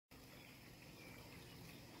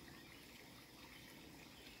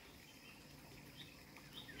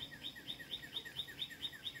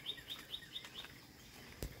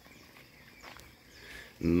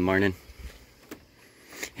Morning.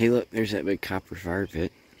 Hey look, there's that big copper fire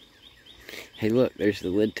pit. Hey look, there's the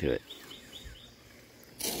lid to it.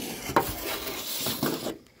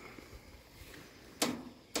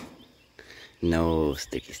 No,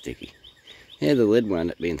 sticky. Yeah, the lid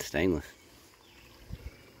wound up being stainless.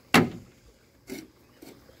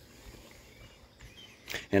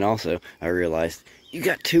 And also, I realized, you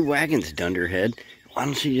got two wagons, dunderhead. Why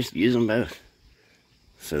don't you just use them both?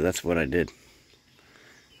 So that's what I did.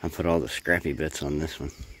 I put all the scrappy bits on this one.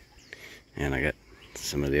 And I got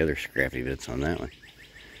some of the other scrappy bits on that one.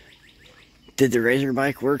 Did the Razor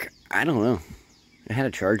bike work? I don't know. It had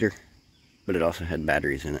a charger, but it also had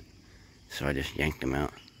batteries in it. So I just yanked them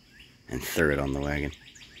out and threw it on the wagon.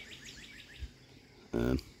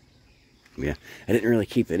 Yeah, I didn't really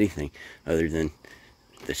keep anything other than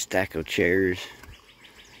the stack of chairs,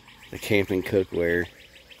 the camping cookware,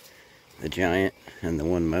 the Giant, and the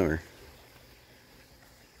one mower.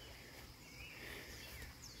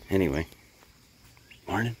 Anyway,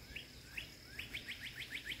 morning.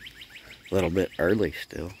 A little bit early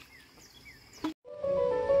still.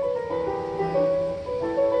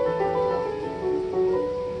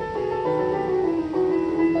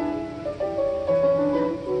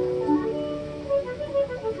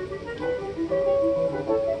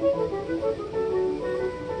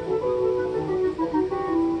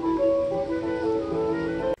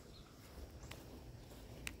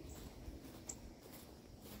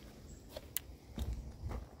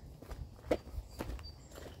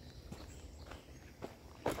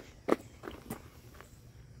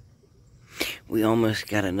 We almost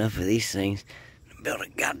got enough of these things to build a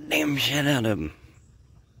goddamn shed out of them.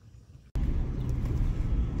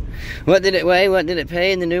 What did it weigh? What did it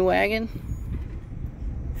pay in the new wagon?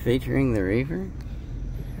 Featuring the Reaver?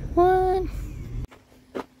 What?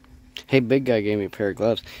 Hey, big guy gave me a pair of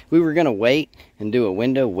gloves. We were gonna wait and do a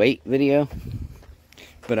window weight video,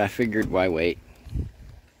 but I figured why wait?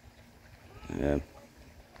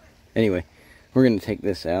 Anyway, we're gonna take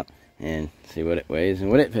this out and see what it weighs and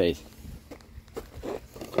what it pays.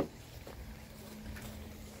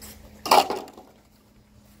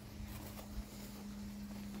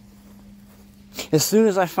 As soon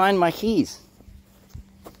as I find my keys.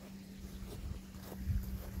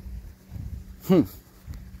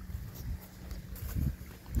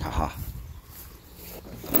 Haha.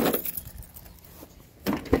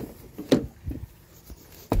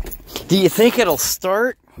 Do you think it'll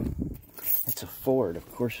start? It's a Ford,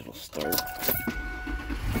 of course it'll start.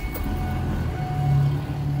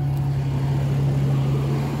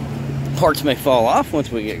 Parts may fall off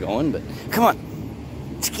once we get going, but come on.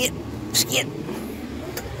 Skid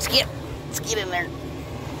in there.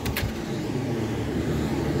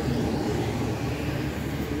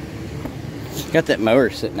 Got that mower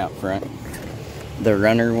sitting out front. The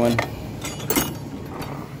runner one.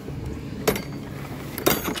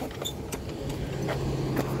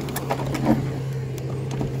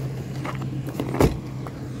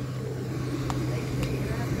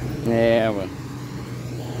 Yeah, well.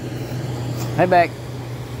 Hi back.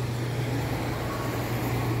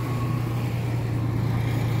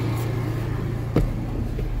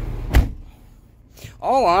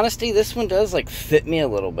 All honesty, this one does like fit me a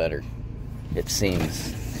little better, it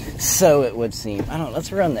seems. So it would seem. I don't know,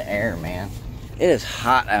 let's run the air, man. It is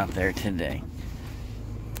hot out there today.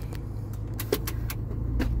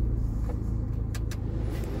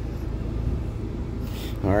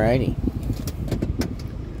 Alrighty.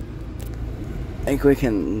 Think we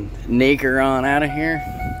can sneaker on out of here?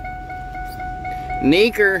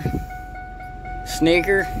 Sneaker.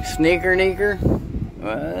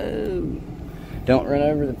 Whoa. Don't run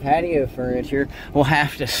over the patio furniture. We'll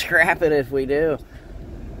have to scrap it if we do.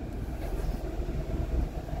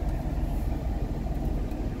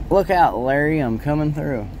 Look out, Larry, I'm coming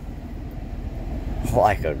through.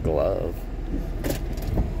 Like a glove.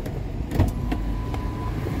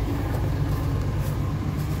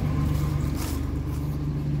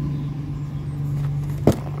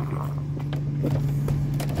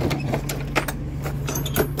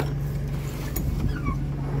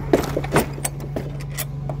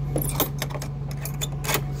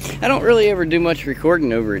 I don't really ever do much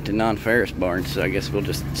recording over at the non-Ferris barn, so I guess we'll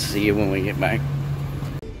just see you when we get back.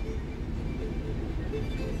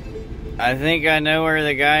 I think I know where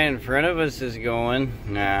the guy in front of us is going.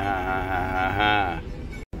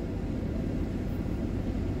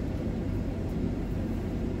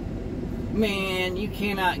 Man, you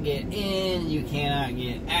cannot get in, you cannot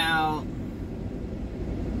get out.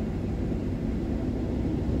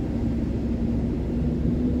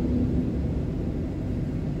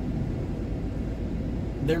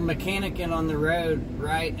 They're mechanicking on the road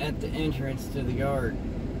right at the entrance to the yard.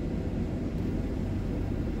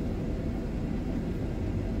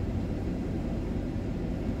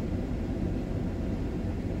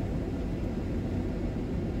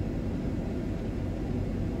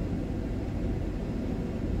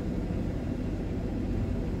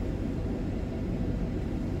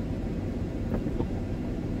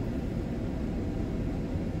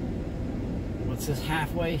 What's this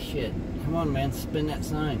halfway shit? Come on, man, spin that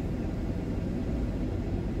sign.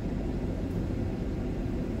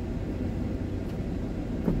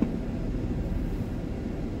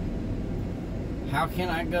 How can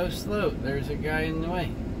I go slow? There's a guy in the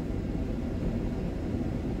way.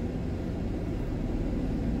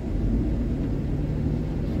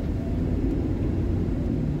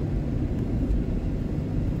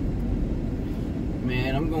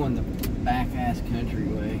 Man, I'm going the back-ass country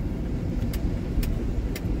way.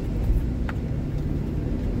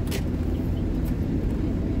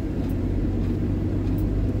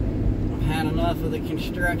 Enough of the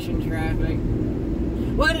construction traffic.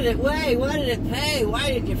 What did it weigh? What did it pay? Why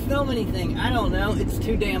didn't you film anything? I don't know. It's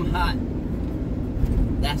too damn hot.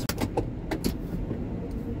 That's...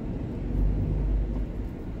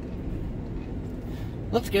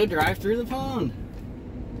 Let's go drive through the pond.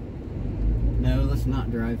 No, let's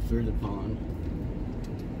not drive through the pond.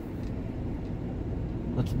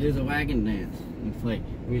 Let's do the wagon dance and play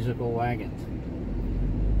musical wagons.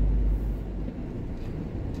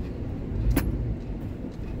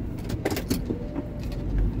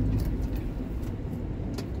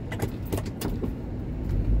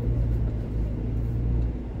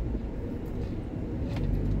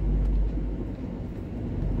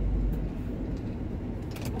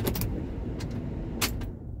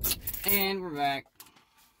 And we're back.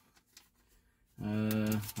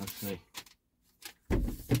 Let's see.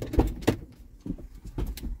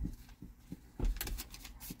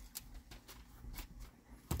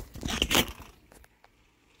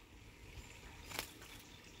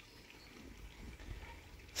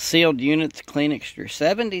 Sealed units, clean extrusion,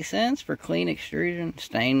 70 cents for clean extrusion,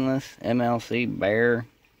 stainless, MLC, bare,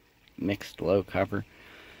 mixed low copper.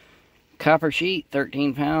 Copper sheet,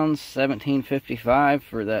 13 pounds, $17.55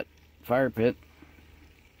 for that fire pit.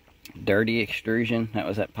 Dirty extrusion, that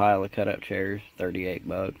was that pile of cut up chairs, 38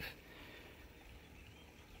 bucks.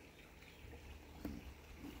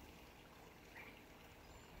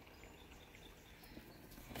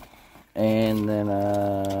 And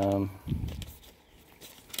then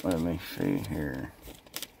let me see here.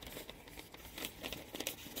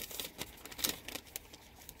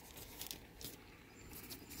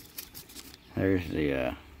 There's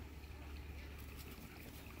the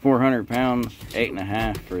 400 pounds,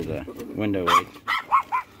 8.5 for the window weights.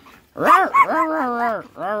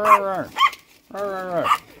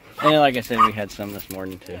 And like I said, we had some this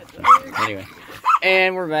morning too. So anyway,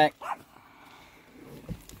 and we're back.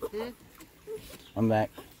 I'm back.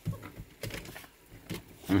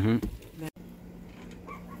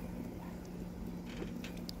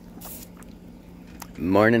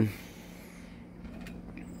 Morning.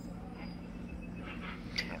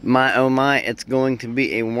 My oh my, it's going to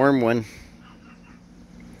be a warm one.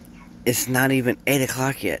 It's not even 8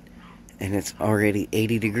 o'clock yet, and it's already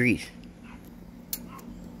 80 degrees.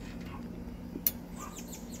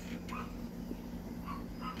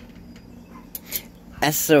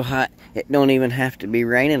 That's so hot, it don't even have to be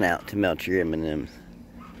raining out to melt your M&Ms.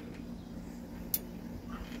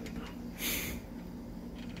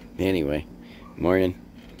 Anyway, morning.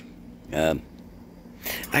 I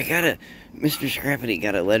got a... Mr. Scrappity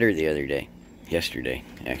got a letter the other day. Yesterday,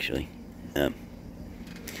 actually.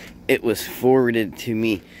 It was forwarded to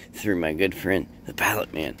me through my good friend, the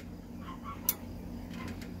Pallet Man.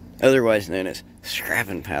 Otherwise known as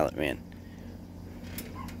Scrappin' Pallet Man.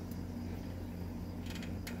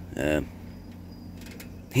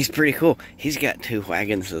 He's pretty cool. He's got 2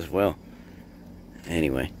 wagons as well.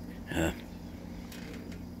 Anyway,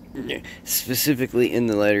 specifically in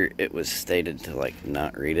the letter, it was stated to, like,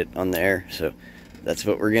 not read it on the air, so that's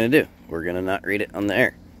what we're gonna do. We're gonna not read it on the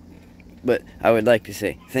air. But I would like to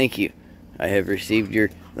say thank you. I have received your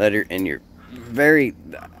letter, and you're very...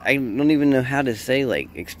 I don't even know how to say, like,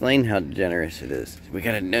 explain how generous it is. We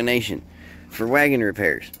got a donation for wagon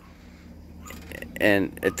repairs.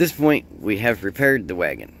 And at this point, we have repaired the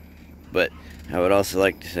wagon. But I would also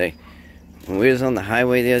like to say, when we was on the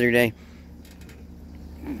highway the other day,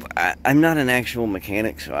 I'm not an actual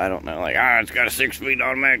mechanic, so I don't know, like, it's got a 6-speed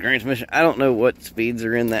automatic transmission. I don't know what speeds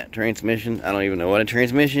are in that transmission. I don't even know what a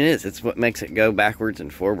transmission is. It's what makes it go backwards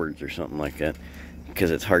and forwards or something like that.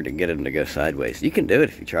 because it's hard to get them to go sideways. You can do it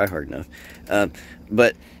if you try hard enough.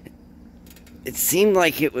 But it seemed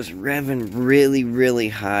like it was revving really, really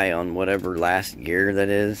high on whatever last gear that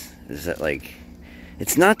is. Is that like...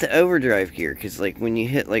 It's not the overdrive gear, because like when you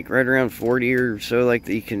hit like right around 40 or so, like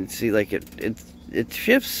you can see like it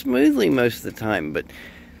shifts smoothly most of the time, but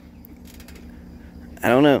I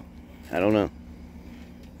don't know.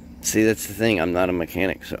 See, that's the thing, I'm not a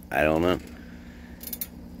mechanic, so I don't know.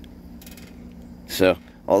 So,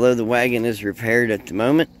 although the wagon is repaired at the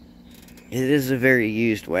moment, it is a very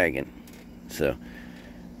used wagon. So,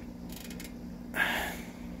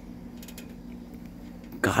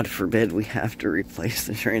 God forbid we have to replace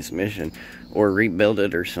the transmission or rebuild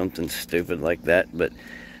it or something stupid like that. But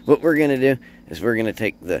what we're going to do is we're going to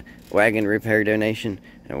take the wagon repair donation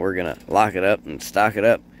and we're going to lock it up and stock it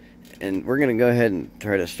up. And we're going to go ahead and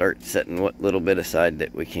try to start setting what little bit aside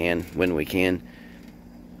that we can when we can,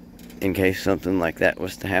 in case something like that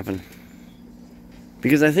was to happen.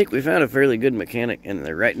 Because I think we found a fairly good mechanic and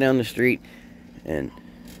they're right down the street. And,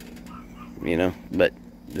 you know, but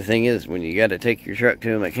the thing is, when you got to take your truck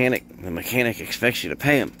to a mechanic, the mechanic expects you to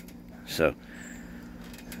pay him. So,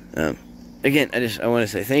 again, I want to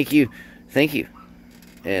say thank you,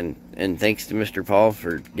 and thanks to Mr. Paul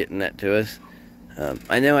for getting that to us.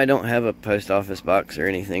 I know I don't have a post office box or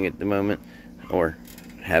anything at the moment, or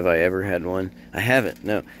have I ever had one? I haven't,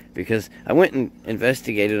 no, because I went and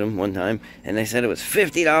investigated them one time, and they said it was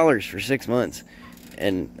 $50 for 6 months.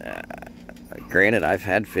 And granted, I've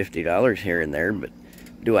had $50 here and there, but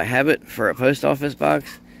do I have it for a post office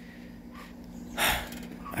box?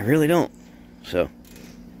 I really don't. So,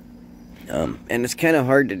 and it's kind of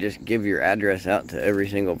hard to just give your address out to every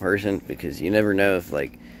single person, because you never know if,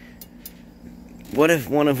 like, what if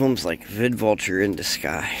one of them's like VidVulture in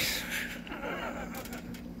disguise?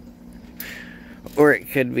 Or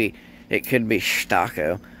it could be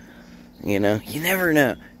Stocko. You know, you never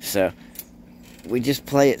know. So, we just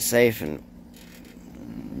play it safe, and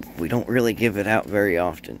we don't really give it out very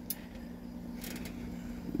often.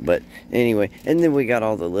 But anyway, and then we got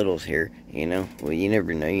all the littles here, you know. Well, you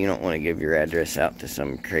never know. You don't want to give your address out to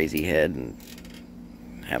some crazy head and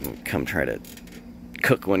have them come try to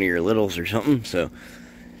cook one of your littles or something. So,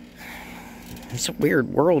 it's a weird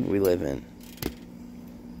world we live in.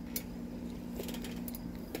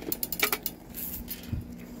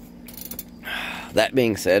 That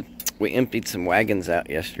being said, we emptied some wagons out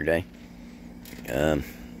yesterday.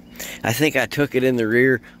 I think I took it in the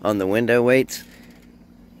rear on the window weights.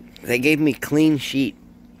 They gave me clean sheet.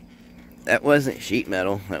 That wasn't sheet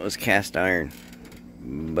metal, that was cast iron.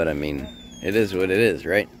 But I mean, it is what it is,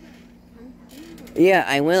 right? Yeah,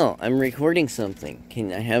 I will. I'm recording something.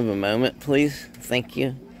 Can I have a moment, please? Thank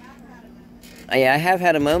you. Yeah, I have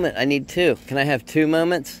had a moment. I need 2. Can I have 2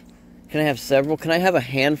 moments? Can I have several? Can I have a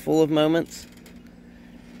handful of moments?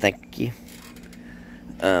 Thank you.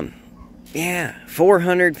 Yeah,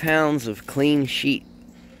 400 pounds of clean sheet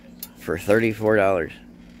for $34.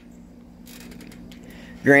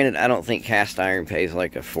 Granted, I don't think cast iron pays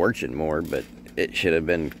like a fortune more, but it should have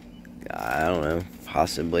been, I don't know,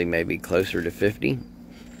 possibly maybe closer to $50,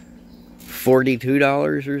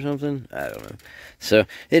 $42 or something. I don't know. So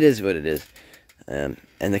it is what it is. And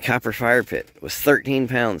the copper fire pit was 13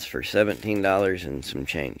 pounds for $17 and some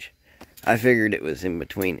change. I figured it was in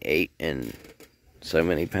between 8 and so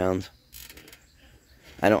many pounds.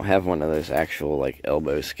 I don't have one of those actual like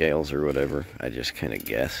elbow scales or whatever. I just kind of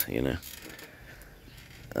guess, you know.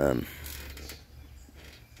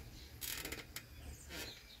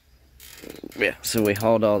 Yeah, so we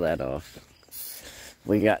hauled all that off.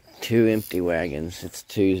 We got 2 empty wagons. It's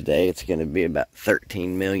Tuesday. It's going to be about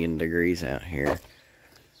 13 million degrees out here.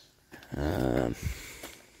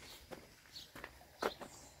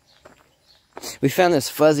 We found this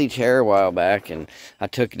fuzzy chair a while back, and I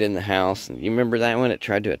took it in the house. And you remember that one? It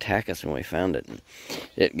tried to attack us when we found it. And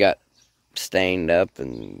it got stained up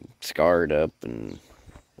and scarred up and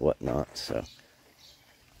whatnot. So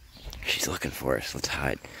she's looking for us. Let's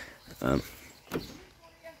hide.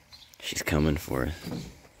 She's coming for us.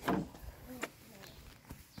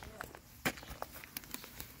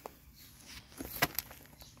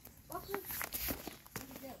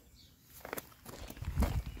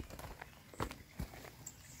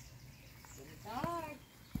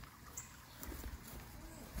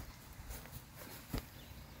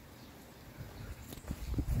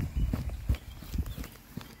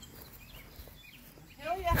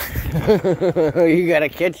 You gotta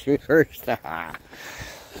catch me first.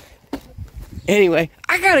 Anyway,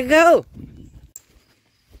 I gotta go.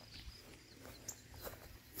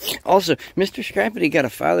 Also, Mr. Scrappity got a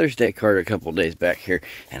Father's Day card a couple days back here,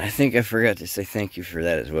 and I think I forgot to say thank you for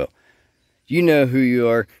that as well. You know who you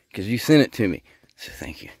are, because you sent it to me, so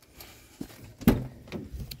thank you.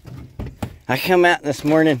 I come out this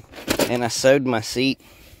morning, and I sewed my seat.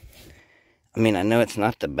 I mean, I know it's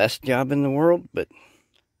not the best job in the world, but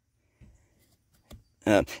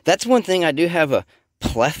that's one thing I do have a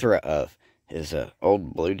plethora of, is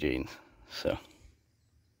old blue jeans. So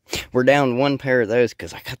we're down one pair of those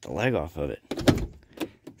because I cut the leg off of it.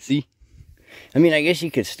 See? I mean, I guess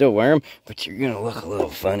you could still wear them, but you're going to look a little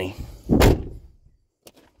funny.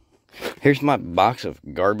 Here's my box of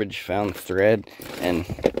garbage found thread and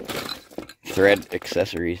thread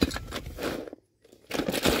accessories.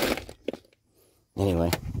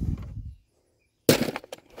 Anyway.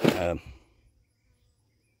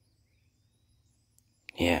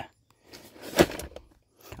 Yeah.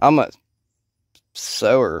 I'm a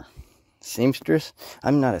sewer. Seamstress?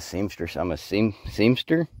 I'm not a seamstress. I'm a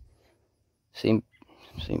seamster?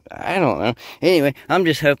 I don't know. Anyway, I'm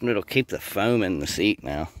just hoping it'll keep the foam in the seat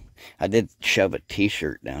now. I did shove a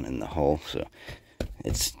t-shirt down in the hole, so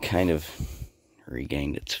it's kind of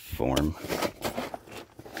regained its form.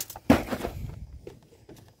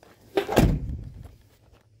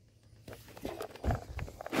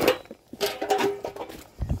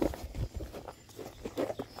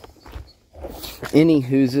 Any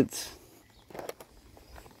who's-its.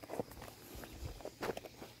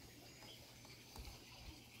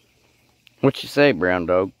 What you say, brown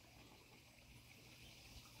dog?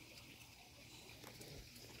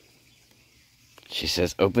 She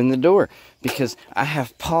says, open the door, because I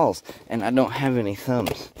have paws, and I don't have any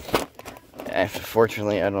thumbs.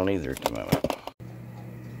 Fortunately, I don't either at the moment.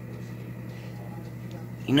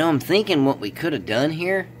 You know, I'm thinking what we could have done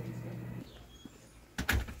here.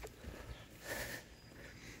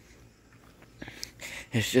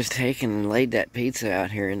 It's just taken and laid that pizza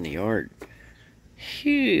out here in the yard.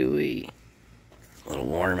 Hooey. A little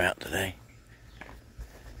warm out today.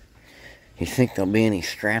 You think there'll be any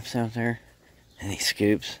scraps out there? Any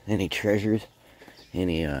scoops? Any treasures?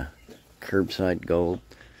 Any curbside gold?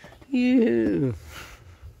 Yeah.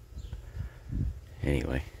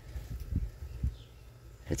 Anyway.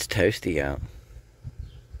 It's toasty out.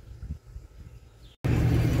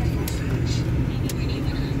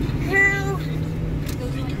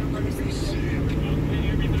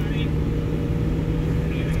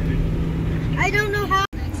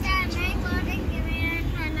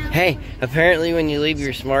 Hey, apparently when you leave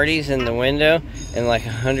your Smarties in the window in like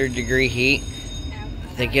 100-degree heat,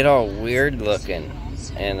 they get all weird looking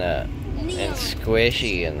and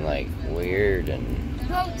squishy and like weird and.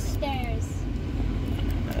 Boat stairs.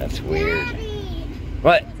 That's weird. Daddy.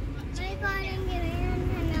 What?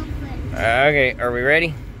 Okay, Okay, are we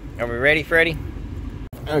ready? Are we ready, Freddy?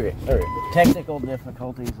 Okay, alright. Technical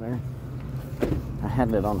difficulties there. I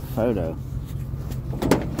had it on photo.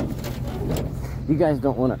 You guys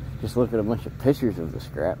don't want to just look at a bunch of pictures of the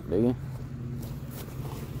scrap, do you?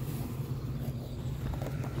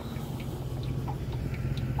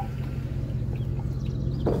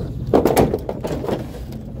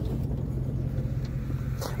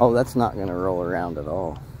 Oh, that's not going to roll around at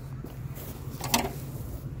all.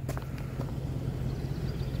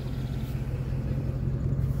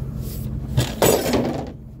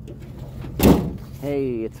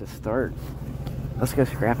 Hey, it's a start. Let's go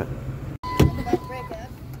scrap it.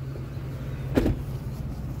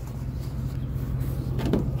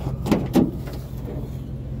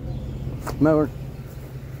 Mower.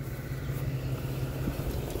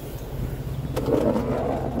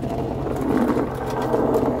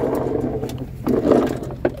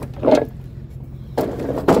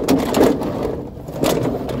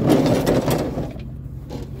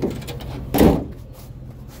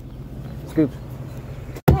 Scoops.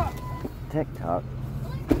 TikTok.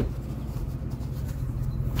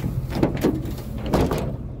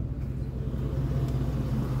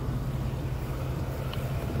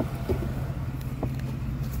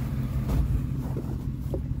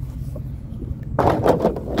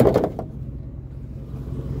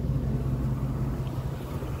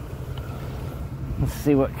 Let's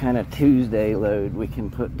see what kind of Tuesday load we can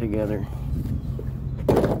put together.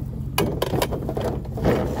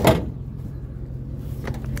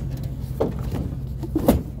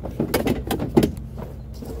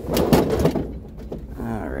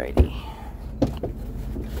 Alrighty.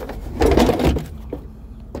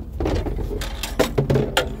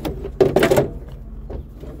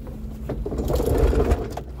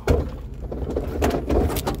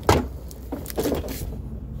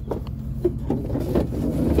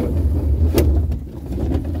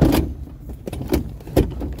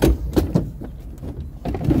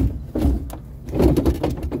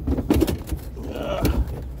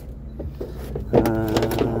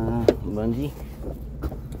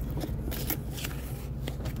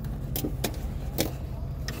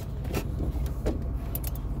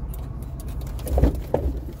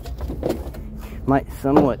 Might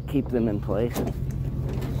somewhat keep them in place.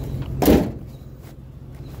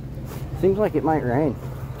 Seems like it might rain.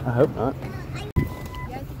 I hope not.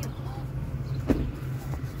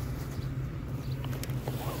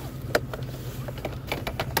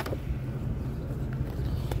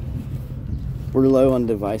 We're low on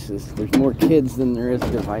devices. There's more kids than there is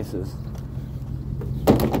devices.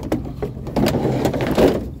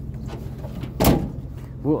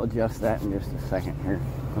 We'll adjust that in just a second here.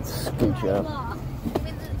 Let's scooch up.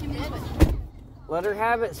 Let her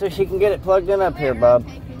have it so she can get it plugged in up here, Bob.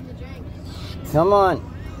 Come on.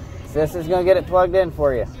 Sis is going to get it plugged in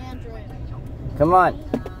for you. Come on.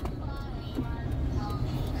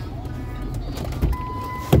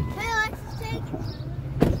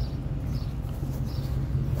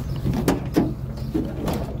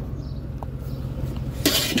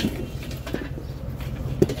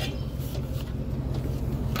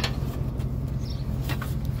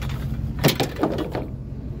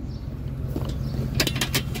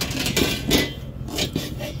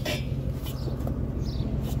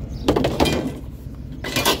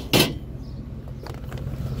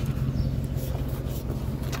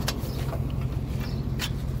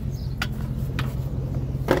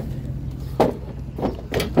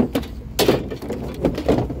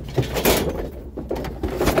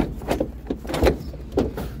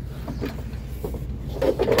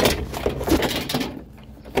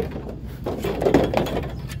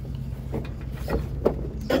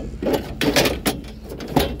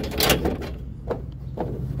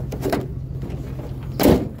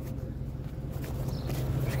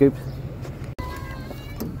 Scoops.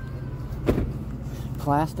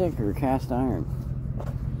 Plastic or cast iron?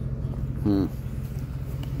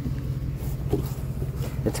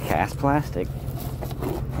 It's cast plastic.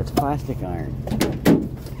 It's plastic iron.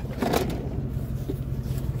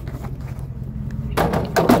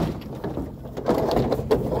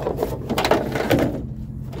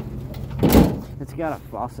 It's got a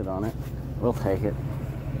faucet on it. We'll take it.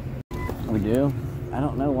 We do. I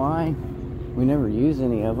don't know why. We never use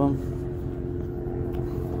any of them.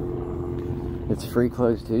 It's free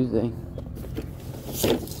closed Tuesday.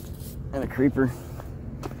 And a creeper.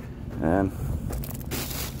 I don't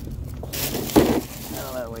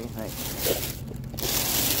know, what do you think?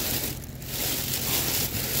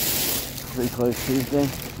 Free closed Tuesday,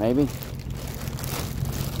 maybe?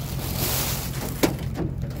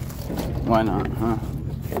 Why not, huh?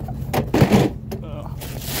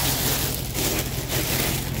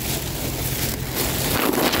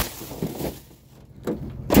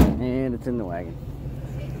 And it's in the wagon.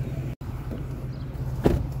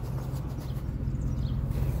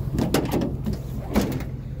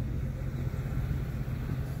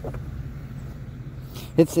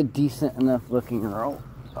 It's a decent enough looking roll.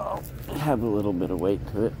 Oh, have a little bit of weight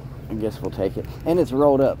to it. I guess we'll take it. And it's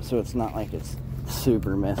rolled up, so it's not like it's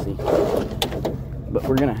super messy. But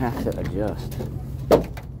we're gonna have to adjust.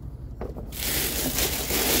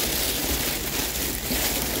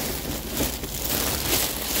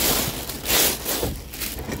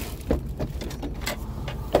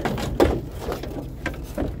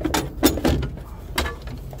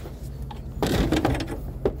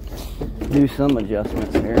 Do some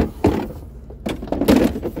adjustments here.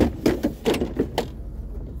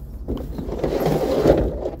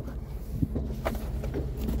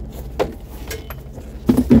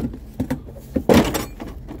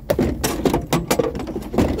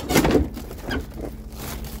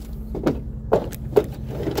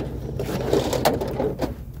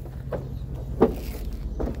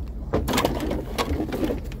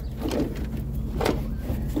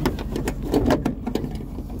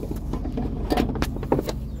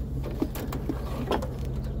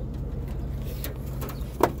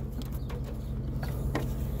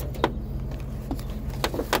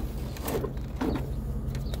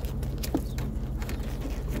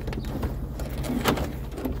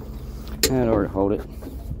 That ought to hold it.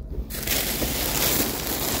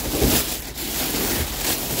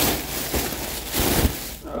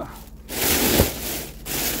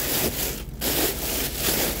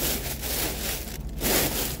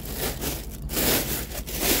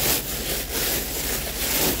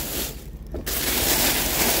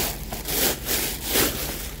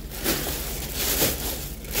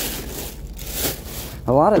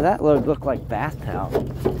 A lot of that load looked like bath towel.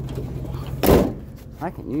 I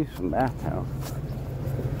can use some bath towel.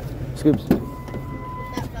 Scoops.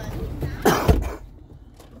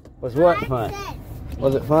 Was what fun?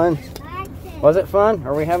 Was it fun? Was it fun?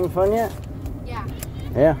 Are we having fun yet? Yeah.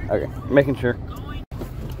 Yeah? Okay. Making sure.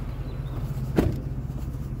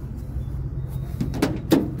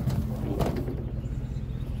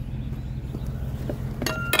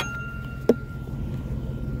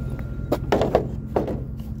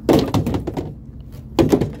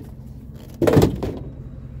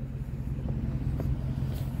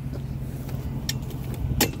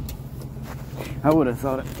 I would have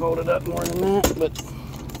thought it folded up more than that, but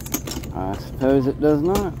I suppose it does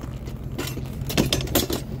not.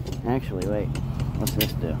 Actually, wait. What's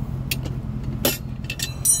this do?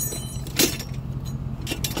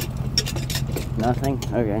 Nothing?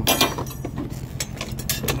 Okay.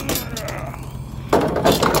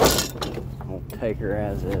 We'll take her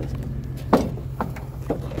as is.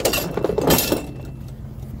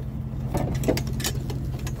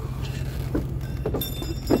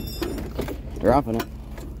 Dropping it.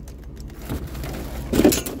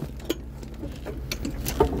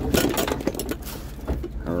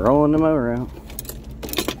 Rolling the mower out.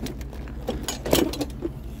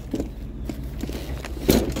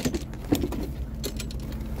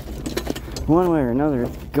 One way or another,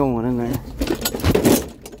 it's going in there.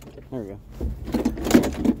 There we go.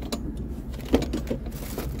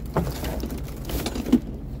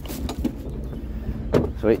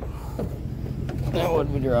 Sweet. Now what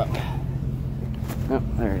did we drop? Oh,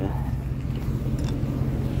 there it is.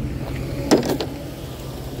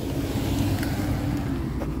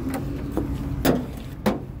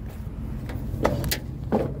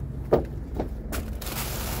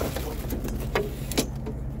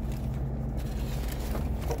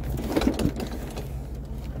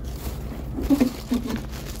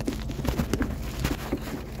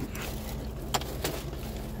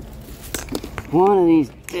 One of these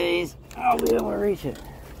days, I'll be able to reach it.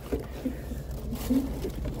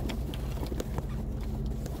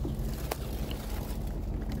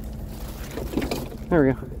 There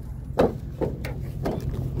we go.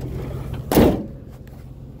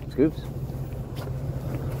 Scoops.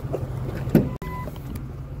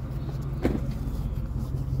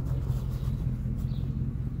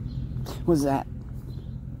 What's that?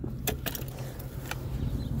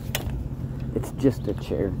 It's just a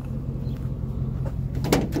chair.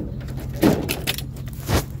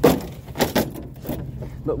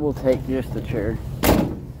 But we'll take just the chair.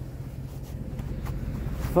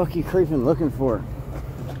 Fuck you creeping looking for?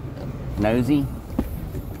 Nosy?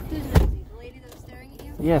 Who's nosy? The lady that was staring at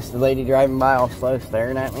you? Yes, the lady driving by all slow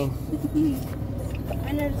staring at me.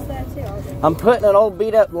 I noticed that too all day. I'm putting an old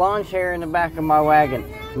beat up lawn chair in the back of my wagon.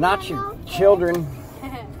 Not your children.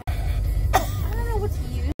 I don't know what to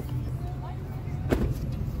use.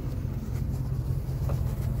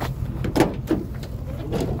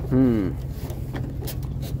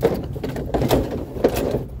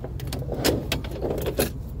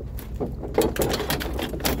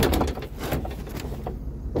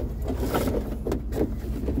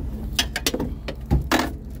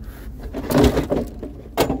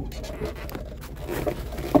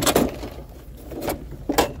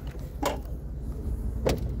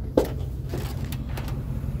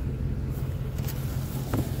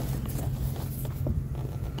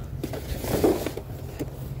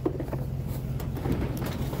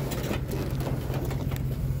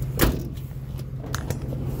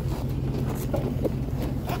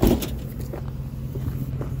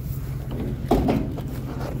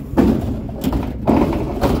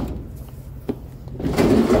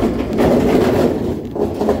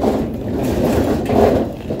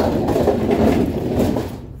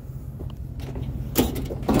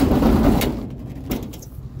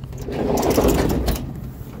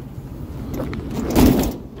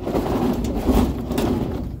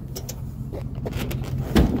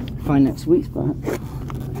 Find that sweet spot.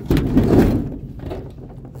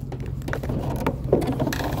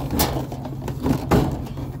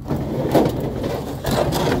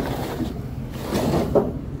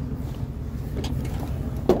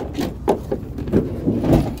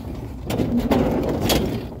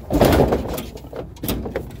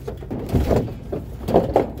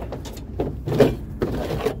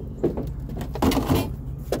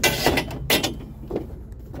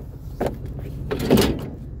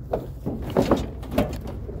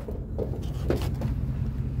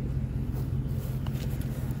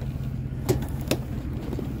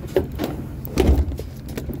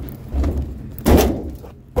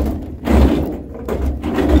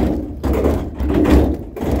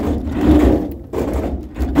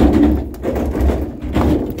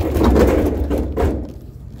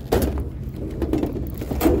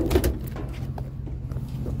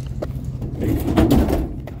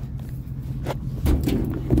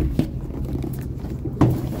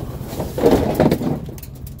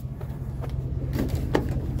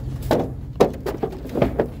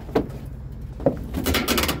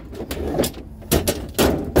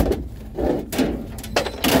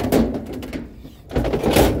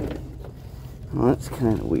 Well, that's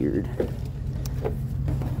kind of weird.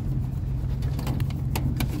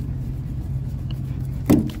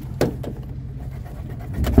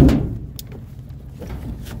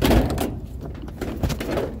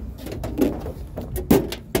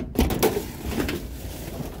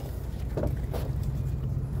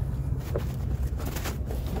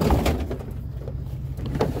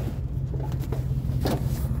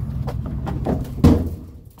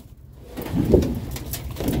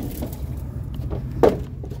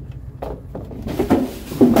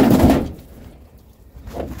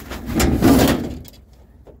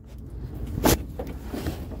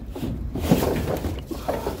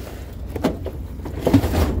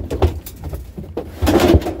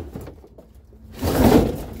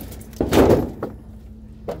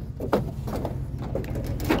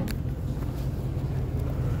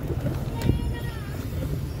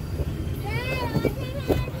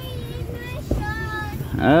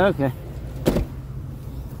 Okay.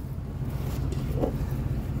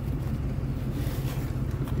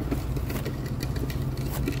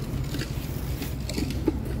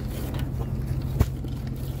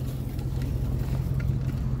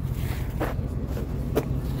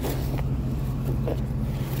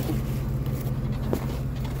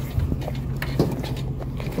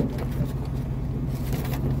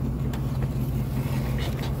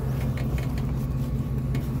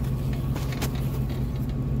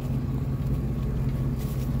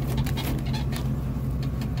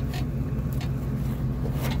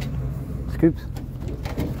 Scoops.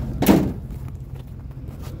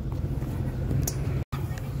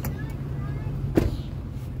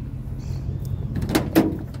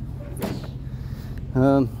 I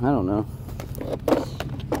don't know.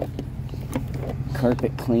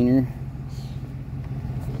 Carpet cleaner.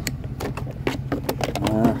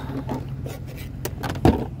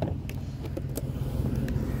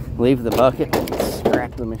 Leave the bucket,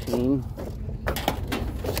 scrap the machine.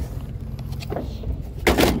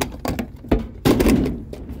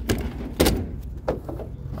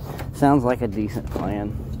 Sounds like a decent plan.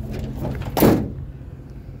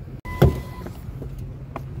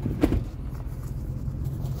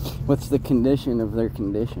 What's the condition of their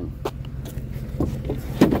condition?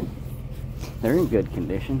 They're in good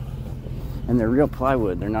condition. And they're real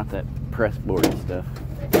plywood. They're not that press board stuff.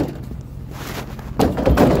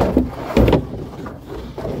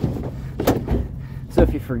 So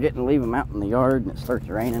if you forget to leave them out in the yard and it starts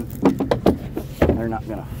raining, they're not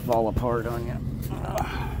going to fall apart on you.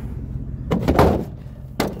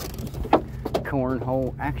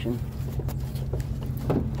 Cornhole action.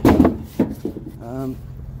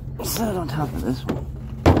 Set on top of this one.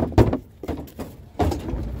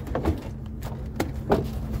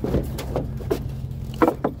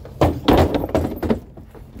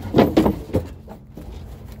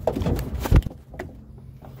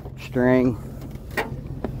 String.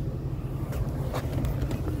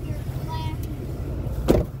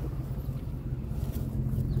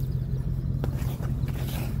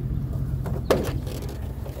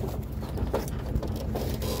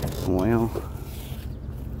 Well,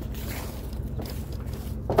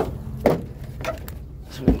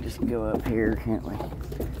 so we can just go up here, can't we?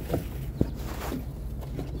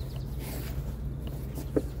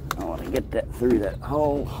 I want to get that through that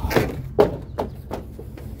hole.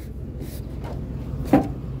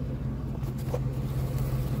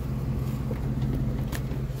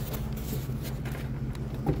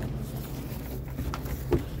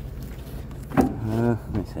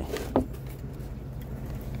 Let me see.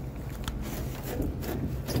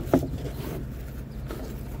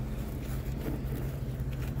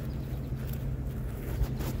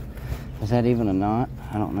 Is that even a knot?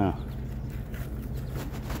 I don't know.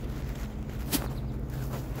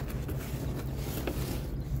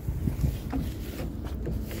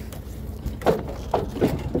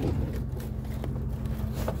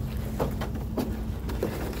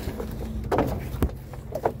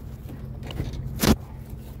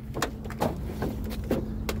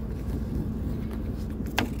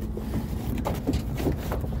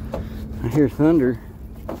 I hear thunder.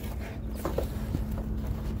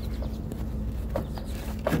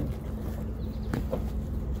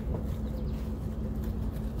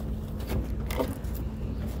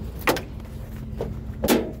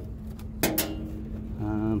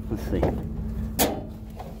 Let's see.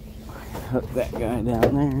 Hook that guy down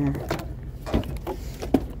there.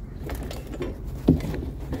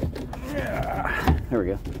 Yeah. There we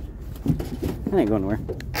go. That ain't going nowhere.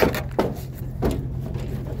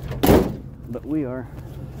 But we are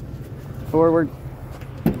forward.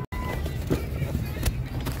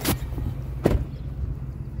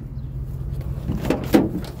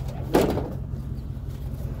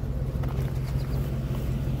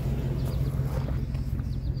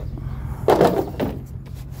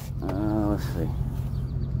 Let's see.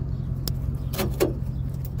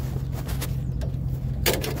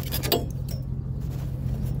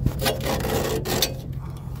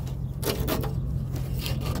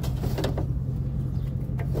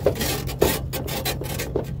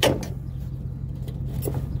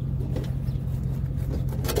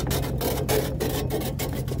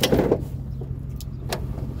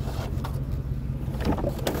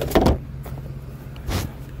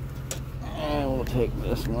 And we'll take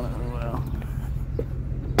this one as well.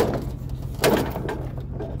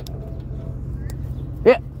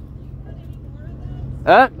 Yeah.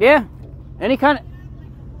 Yeah. Any kind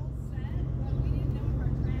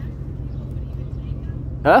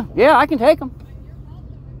of. Yeah, I can take them.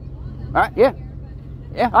 All right, yeah.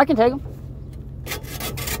 Yeah, I can take them.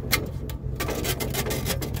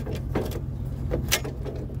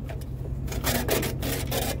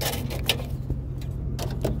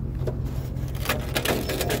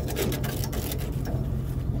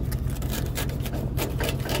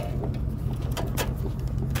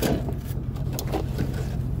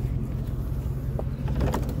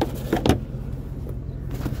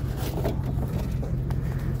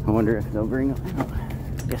 wonder if they'll bring them out.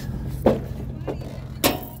 Yes.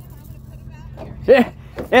 Yeah.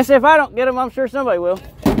 Yes, if I don't get them, I'm sure somebody will.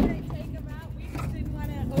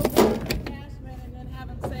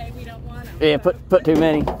 Yeah, put too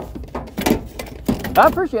many. I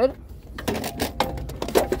appreciate it.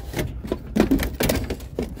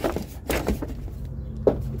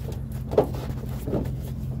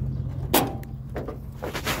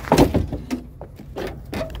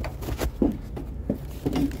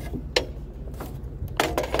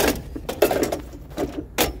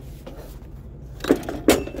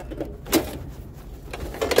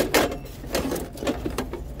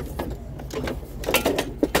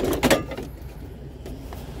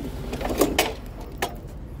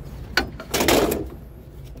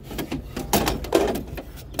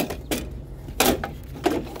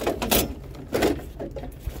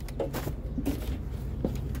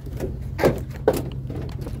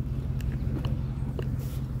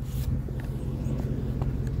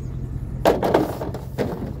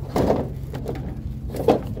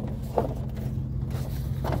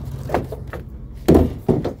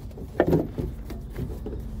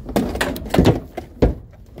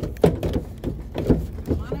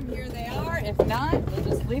 If not, we'll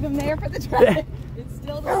just leave them there for the traffic. It's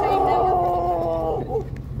still the same number.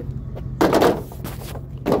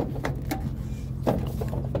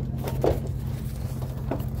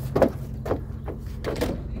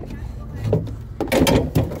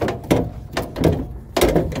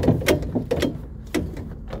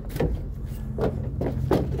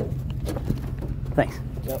 Thanks.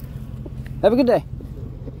 Yep. Have a good day.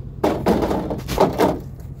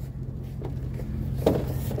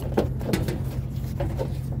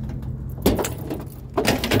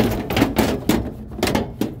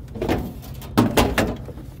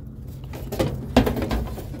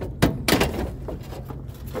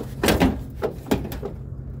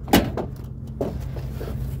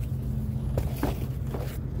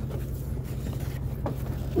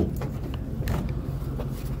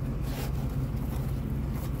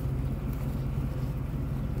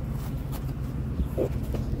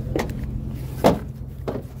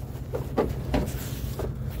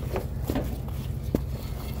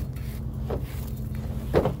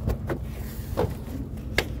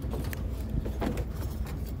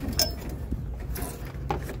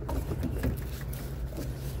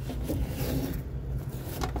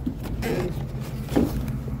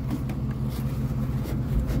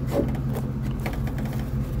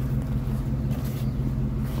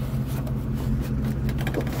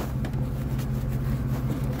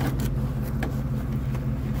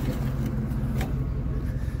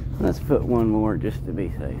 Let's put one more just to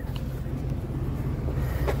be safe.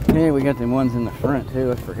 Yeah, we got them ones in the front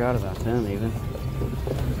too. I forgot about them even.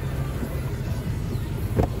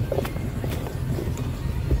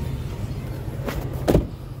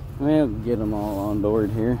 We'll get them all on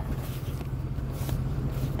board here.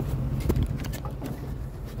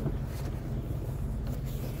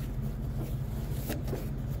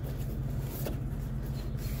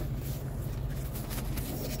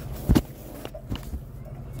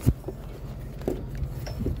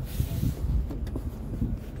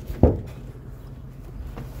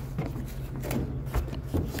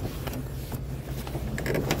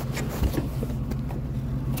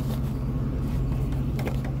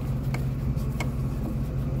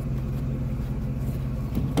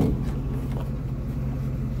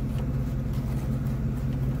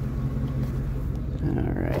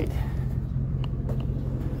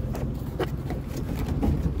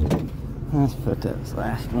 Let's put that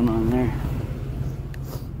last one on there.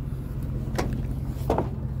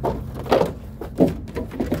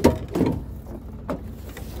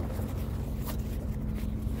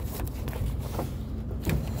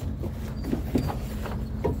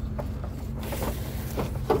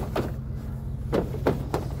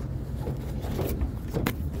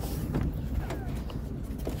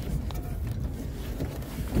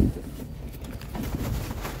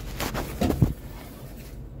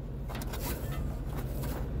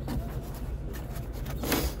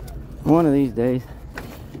 One of these days,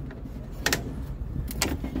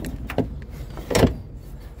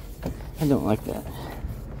 I don't like that.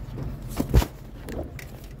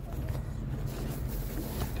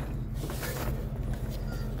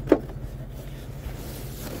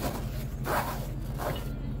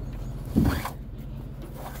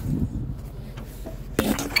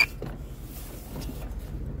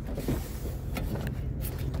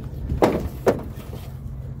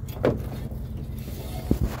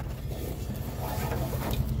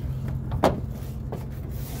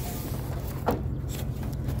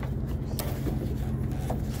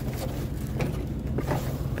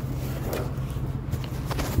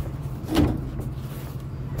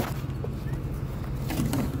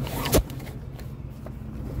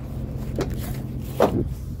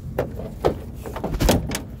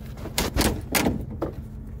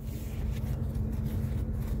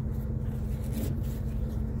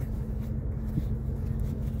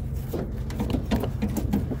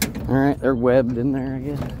 Alright, they're webbed in there, I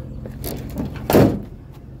guess.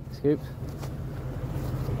 Scoops.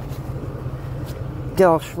 Get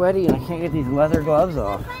all sweaty and I can't get these leather gloves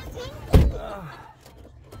off.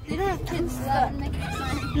 You don't have kids stuff.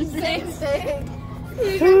 Same thing.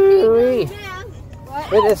 Ooh-wee.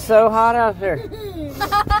 What? It is so hot out there.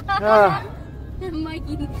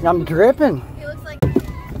 Mikey. I'm dripping. He looks like.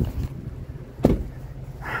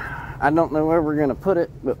 I don't know where we're gonna put it,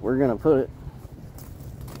 but we're gonna put it.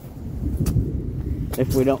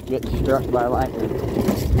 If we don't get struck by lightning.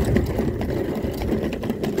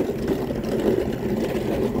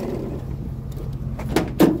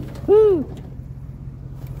 Woo!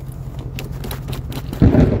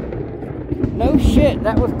 No shit,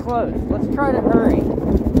 that was close. Let's try to hurry.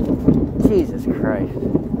 Jesus Christ.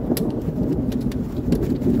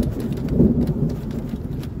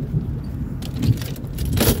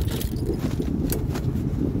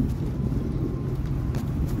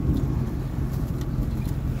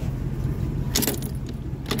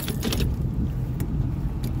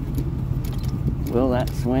 Will that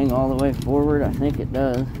swing all the way forward? I think it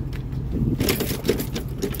does.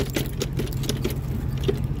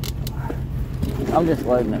 I'm just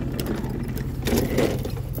loading it.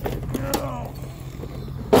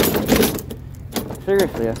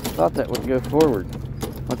 Seriously, I thought that would go forward.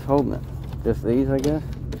 What's holding it? Just these, I guess?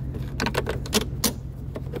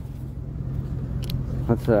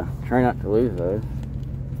 Let's try not to lose those.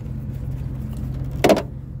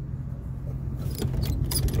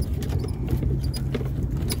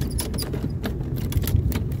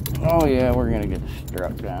 Oh yeah, we're gonna get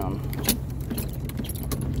struck down.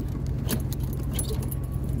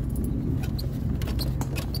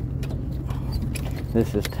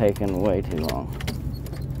 This is taking way too long.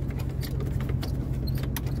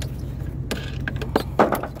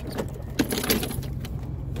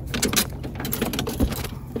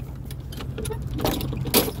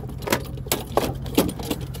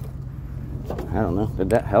 I don't know, did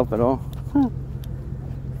that help at all? Huh.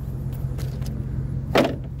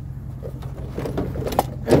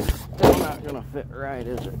 It's still not gonna fit right,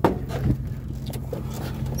 is it?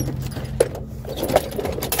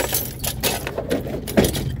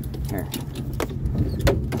 Here.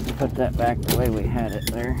 Put that back the way we had it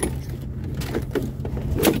there.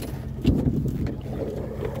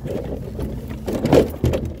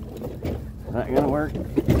 Is that gonna work?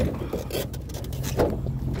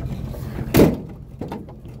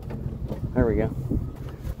 There we go.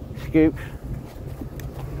 Scoop.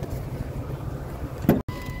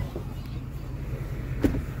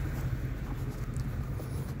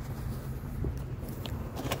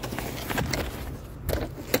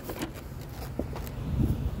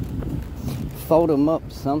 Fold them up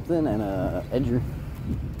something and a edger.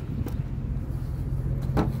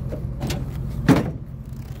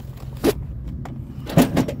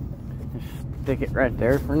 Just stick it right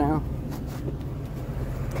there for now.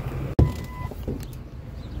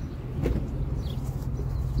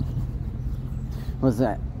 What's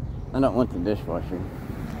that? I don't want the dishwasher.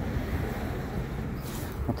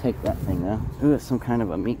 I'll take that thing though. Ooh, it's some kind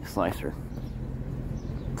of a meat slicer.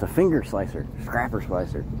 It's a finger slicer, scrapper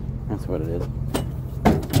slicer. That's what it is.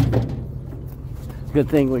 Good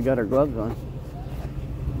thing we got our gloves on.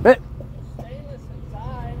 But, Stainless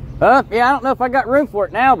inside. yeah, I don't know if I got room for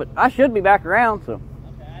it now, but I should be back around, so.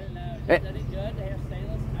 Okay, I didn't know. Is that good to have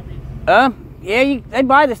stainless? I mean, Yeah, they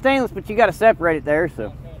buy the stainless, but you got to separate it there, so. so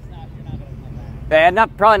it's not, you're not going to come back. Yeah,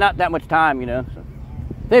 probably not that much time, you know. So.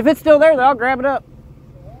 If it's still there, then I'll grab it up.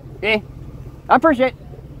 Yeah, I appreciate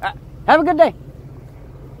it. Have a good day.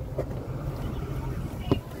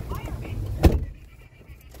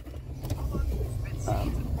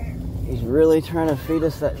 He's really trying to feed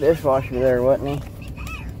us that dishwasher there, wasn't he?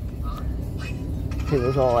 He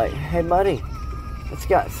was all like, hey buddy, it's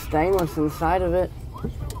got stainless inside of it.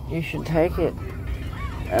 You should take it.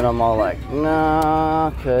 And I'm all like, nah,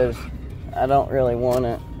 because I don't really want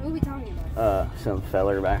it. What are we talking about? Some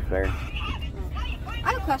feller back there. I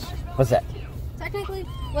have a question. What's that? Technically,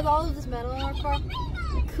 with all of this metal in our car,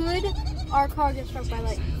 could our car get struck by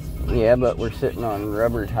lightning? Yeah, but we're sitting on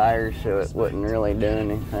rubber tires, so it wouldn't really do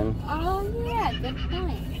anything. Oh yeah, good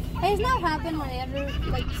point. Hey, has that happened when Andrew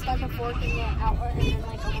like stuck a fork in the outlet and then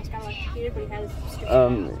like almost got electrocuted, but he had his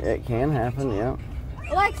stupid It can happen, yeah.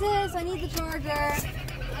 Alexis, I need the charger.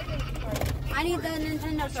 I need the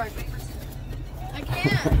Nintendo charger. I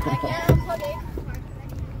can't unplug it.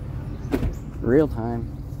 Real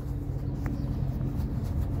time.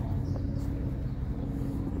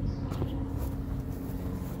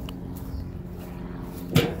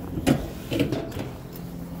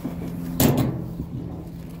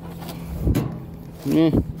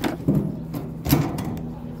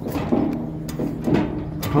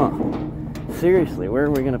 seriously, where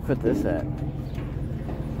are we gonna put this at?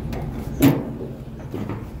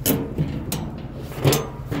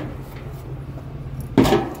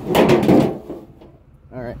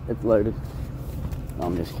 Alright, it's loaded. No,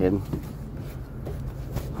 I'm just kidding.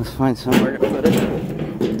 Let's find somewhere to put it.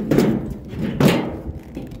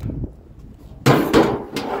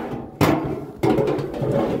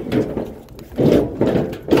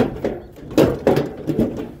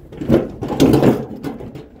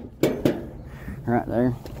 Right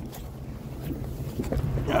there.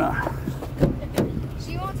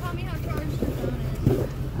 She won't tell me how charged the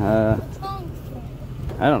phone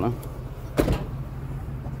is. I don't know.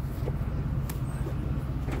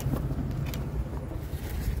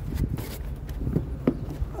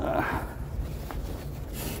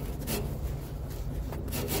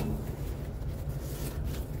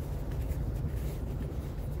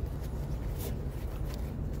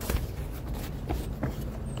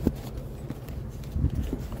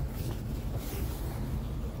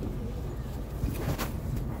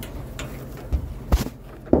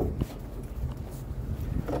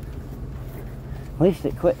 At least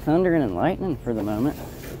it quit thundering and lightning for the moment.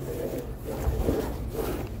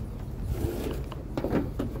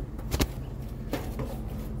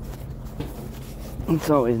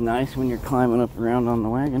 It's always nice when you're climbing up around on the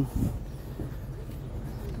wagon.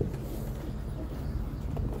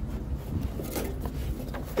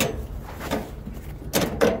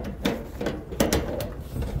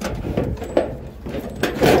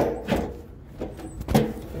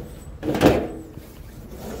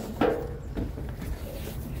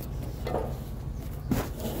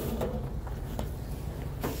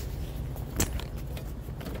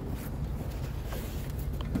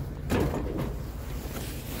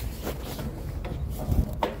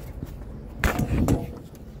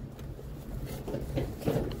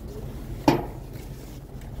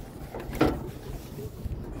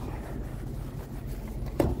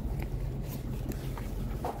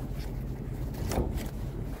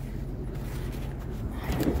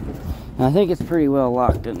 I think it's pretty well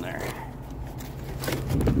locked in there.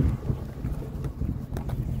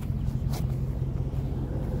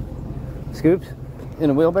 Scoops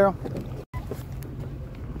in a wheelbarrow.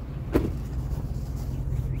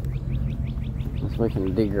 Unless we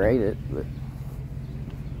can degrade it, but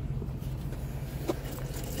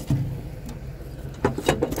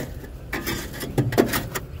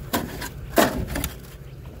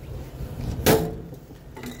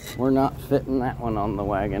we're not fitting that one on the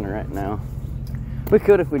wagon right now. We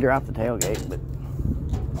could if we dropped the tailgate, but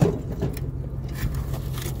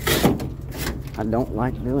I don't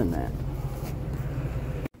like doing that.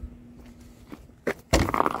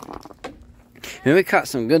 And we caught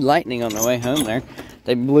some good lightning on the way home there.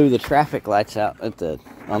 They blew the traffic lights out at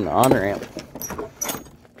on the on-ramp.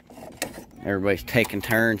 Everybody's taking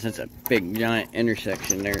turns. It's a big giant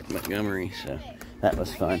intersection there at Montgomery, so that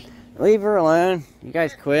was fun. Leave her alone. You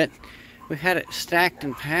guys quit. We had it stacked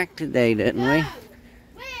and packed today, didn't we?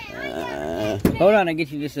 Hold on, I'll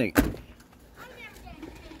get you just a second.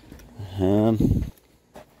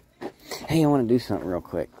 Hey, I want to do something real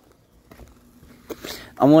quick.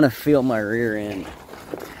 I want to feel my rear end.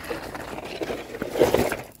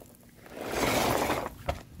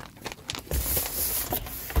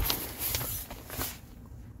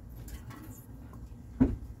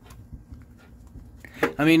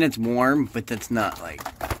 I mean, it's warm, but that's not like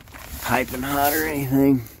piping hot or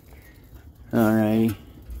anything. Alrighty.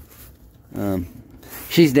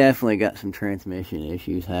 She's definitely got some transmission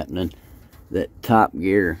issues happening. That top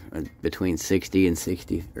gear between 60 and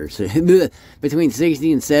 60, or between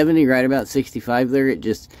 60 and 70, right about 65 there, it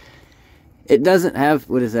doesn't have,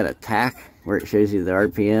 what is that, a tack where it shows you the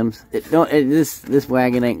RPMs? This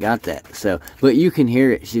wagon ain't got that. So, but you can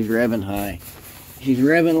hear it. She's revving high. She's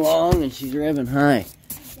revving long and she's revving high.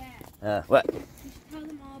 What? Tell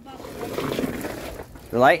them all about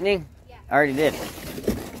the lightning? Yeah. I already did.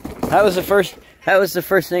 That was the first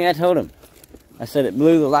thing I told him. I said it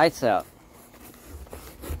blew the lights out.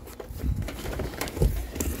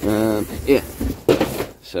 Yeah.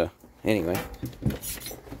 So, anyway.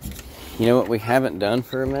 You know what we haven't done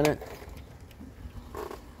for a minute?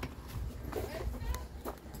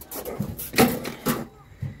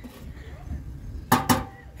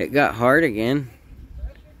 It got hard again.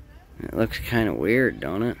 It looks kind of weird,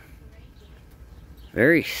 don't it?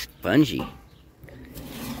 Very spongy.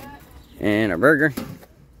 And our burger.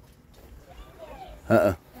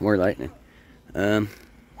 Uh-oh, more lightning. I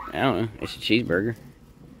don't know. It's a cheeseburger.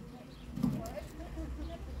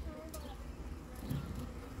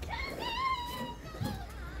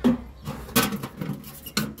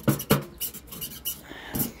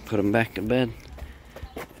 put them back to bed.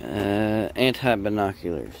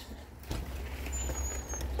 Anti-binoculars.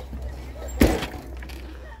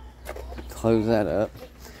 Close that up.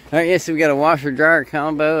 Alright, yeah, so we got a washer dryer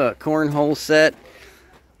combo, a cornhole set.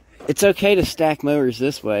 It's okay to stack mowers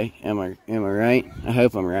this way. Am I right? I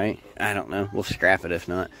hope I'm right. I don't know. We'll scrap it if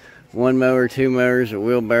not. One mower, two mowers, a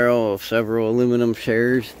wheelbarrow of several aluminum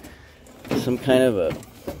shares. Some kind of a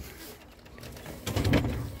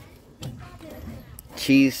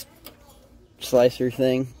cheese slicer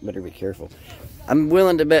thing. Better be careful. I'm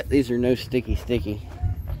willing to bet these are no sticky.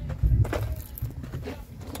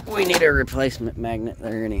 We need a replacement magnet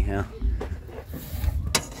there anyhow.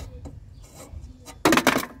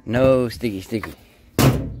 No sticky.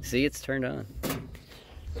 See, it's turned on.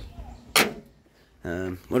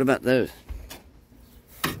 What about those?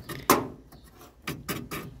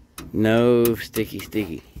 No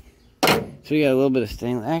sticky. So we got a little bit of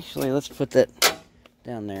stainless. Actually, let's put that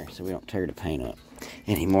down there so we don't tear the paint up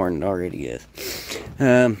any more than it already is.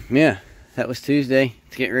 Yeah, that was Tuesday.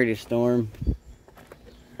 It's getting ready to storm.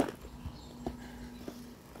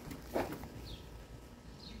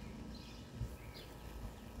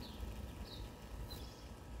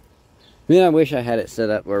 I wish I had it set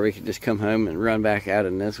up where we could just come home and run back out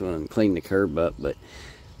in this one and clean the curb up, but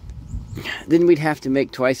then we'd have to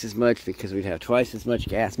make twice as much because we'd have twice as much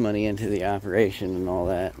gas money into the operation and all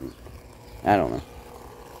that. And I don't know.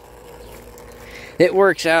 It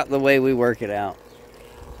works out the way we work it out.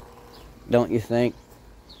 Don't you think?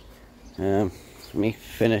 Let me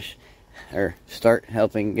finish or start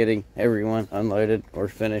helping getting everyone unloaded or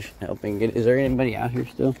finish helping get. Is there anybody out here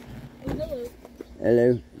still?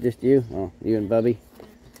 Hello, just you? Oh, you and Bubby?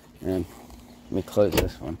 Let me close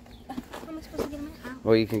this one. How am I supposed to get him out?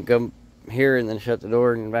 Well, you can come here and then shut the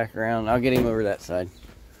door and back around. I'll get him over that side.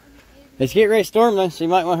 Let's get ready to storm though, so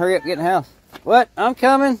you might want to hurry up and get in the house. What? I'm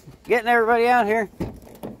coming. Getting everybody out here.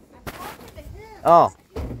 Oh.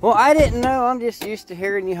 Well, I didn't know. I'm just used to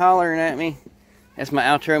hearing you hollering at me. That's my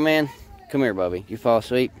outro man. Come here, Bubby. You fall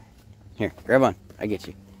asleep? Here, grab on. I get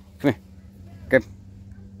you. Come here. Grab.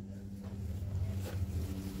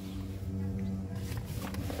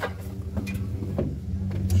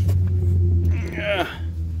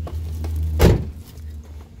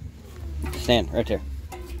 Stand right there.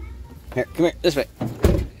 Here, come here. This way.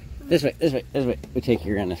 This way. We take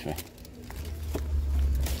you around this way.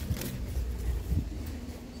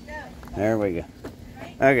 There we go.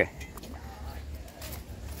 Okay.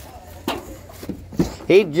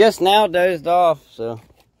 He just now dozed off, so.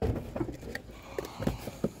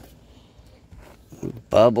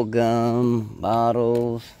 Bubble gum,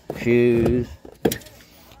 bottles, shoes,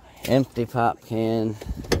 empty pop can.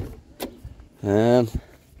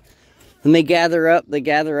 And they gather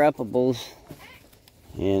uppables.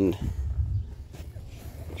 And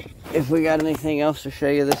if we got anything else to show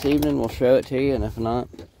you this evening, we'll show it to you. And if not,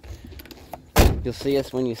 you'll see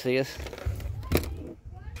us when you see us.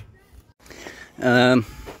 I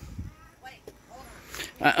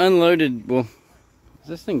unloaded, well, is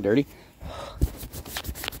this thing dirty? Does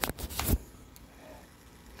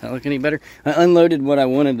that look any better? I unloaded what I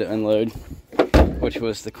wanted to unload, which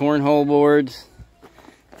was the cornhole boards,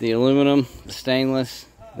 the aluminum, the stainless,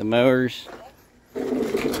 the mowers.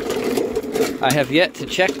 I have yet to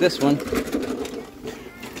check this one,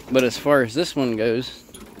 but as far as this one goes,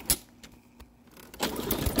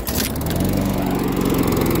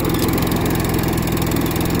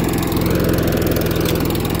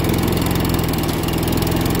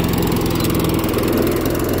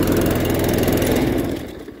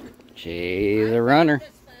 she's a runner.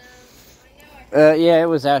 Yeah, it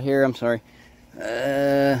was out here, I'm sorry.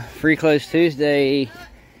 Free Clothes Tuesday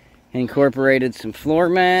incorporated some floor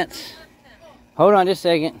mats. Hold on just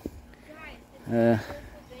a second.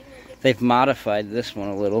 They've modified this one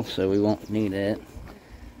a little, so we won't need it.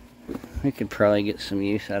 We could probably get some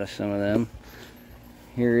use out of some of them.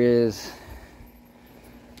 Here is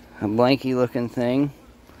a blanky looking thing.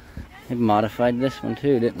 They modified this one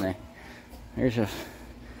too, didn't they? There's a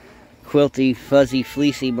quilty, fuzzy,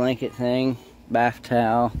 fleecy blanket thing. Bath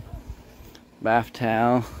towel.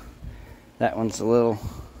 That one's a little,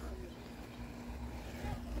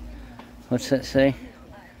 what's that say?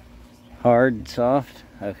 Hard, soft?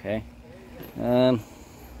 Okay.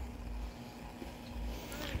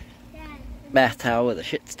 Bath towel with a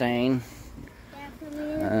shit stain.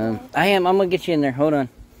 I'm gonna get you in there, hold on.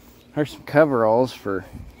 There's some coveralls for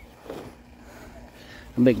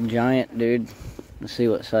a big giant dude. Let's see,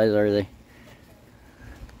 what size are they?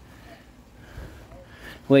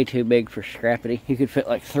 Way too big for Scrappity. You could fit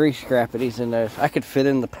like 3 Scrappities in those. I could fit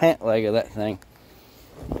in the pant leg of that thing.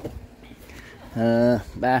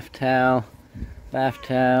 bath towel,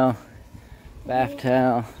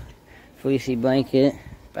 fleecy blanket,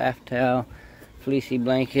 bath towel, fleecy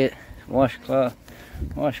blanket, washcloth.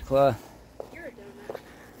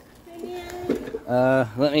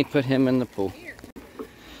 Let me put him in the pool.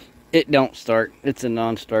 It don't start. It's a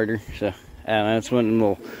non-starter, so I don't know. It's one of the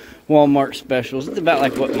little Walmart specials. It's about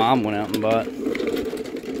like what Mom went out and bought.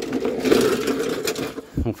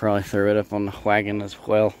 We'll probably throw it up on the wagon as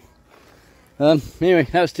well. Anyway,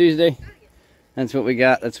 that was Tuesday. That's what we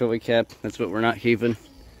got. That's what we kept. That's what we're not keeping.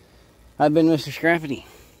 I've been Mr. Scrappity.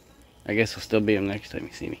 I guess I'll still be him next time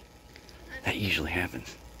you see me. That usually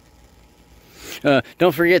happens.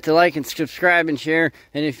 Don't forget to like and subscribe and share.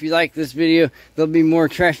 And if you like this video, there'll be more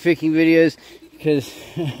trash picking videos.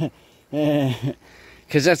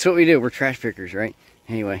 Because that's what we do. We're trash pickers, right?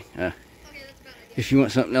 Anyway, if you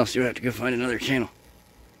want something else, you'll have to go find another channel.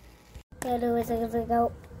 Why do we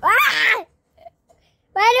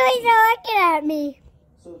looking at me?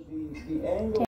 So the angle